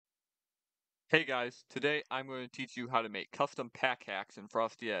Hey guys, today I'm going to teach you how to make custom pack hacks in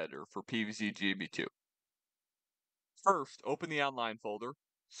Frosty Editor for PvZ GW2. First, open the online folder,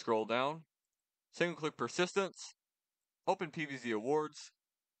 scroll down, single-click Persistence, open PvZ Awards,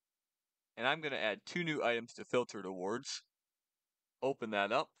 and I'm going to add 2 new items to filtered awards. Open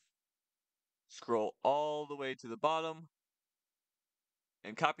that up, scroll all the way to the bottom,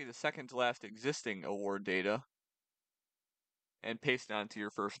 and copy the second to last existing award data, and paste it onto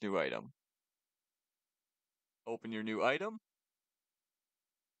your first new item. Open your new item,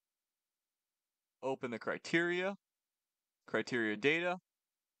 open the criteria data,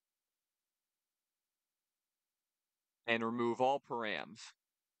 and remove all params.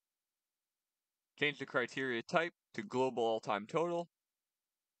 Change the criteria type to global all-time total.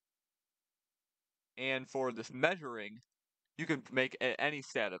 And for this measuring, you can make any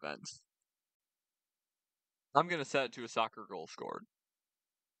stat events. I'm going to set it to a soccer goal scored.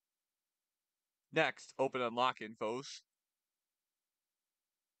 Next, open unlock infos.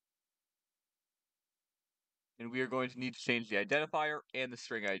 And we are going to need to change the identifier and the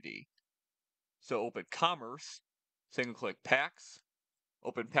string ID. So open commerce, single-click packs,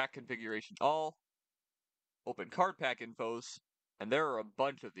 open pack configuration all, open card pack infos, and there are a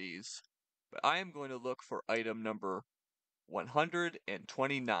bunch of these, but I am going to look for item number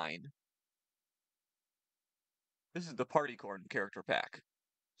 129. This is the Party Corn character pack.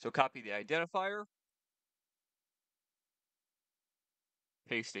 So copy the identifier,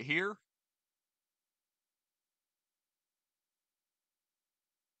 paste it here.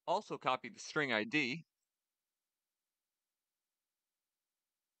 Also copy the string ID.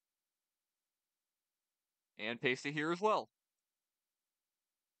 And paste it here as well.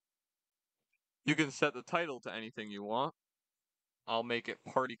 You can set the title to anything you want. I'll make it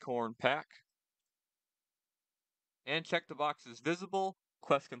Party Corn Pack. And check the box is visible,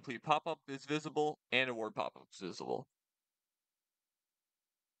 Quest Complete pop-up is visible, and Award pop-up is visible.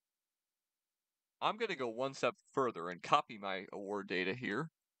 I'm going to go one step further and copy my award data here.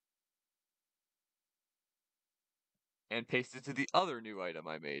 And paste it to the other new item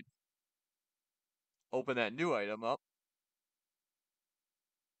I made. Open that new item up.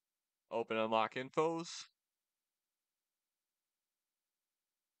 Open unlock infos.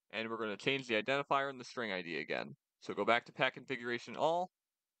 And we're going to change the identifier and the string ID again. So go back to pack configuration all,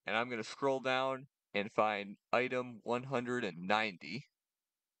 and I'm going to scroll down and find item 190.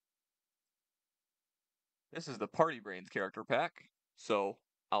 This is the Party Brains character pack, so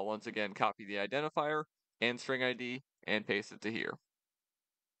I'll once again copy the identifier and string ID and paste it to here.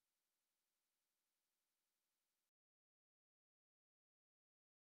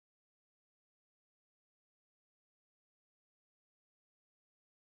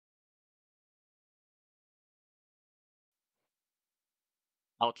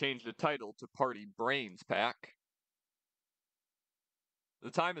 I'll change the title to Party Brains Pack. The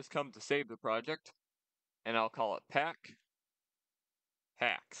time has come to save the project, and I'll call it Pack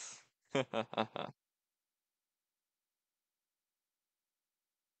Hacks.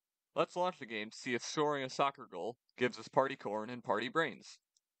 Let's launch the game to see if scoring a soccer goal gives us Party Corn and Party Brains.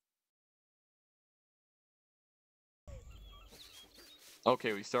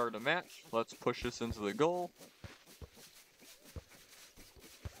 Okay, we started a match. Let's push this into the goal.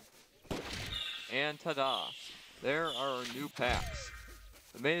 And ta-da! There are our new packs.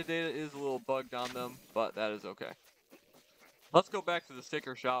 The metadata is a little bugged on them, but that is okay. Let's go back to the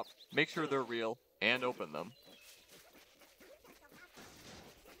sticker shop, make sure they're real, and open them.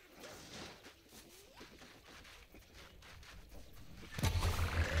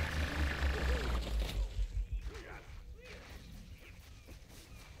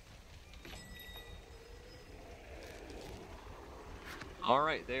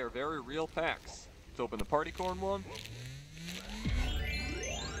 Alright, they are very real packs. Let's open the Party Corn one.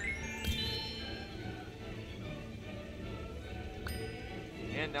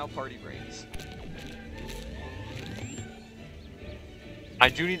 And now Party Brains. I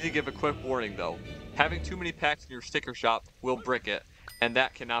do need to give a quick warning though. Having too many packs in your sticker shop will brick it, and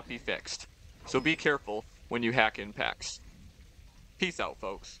that cannot be fixed. So be careful when you hack in packs. Peace out,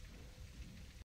 folks.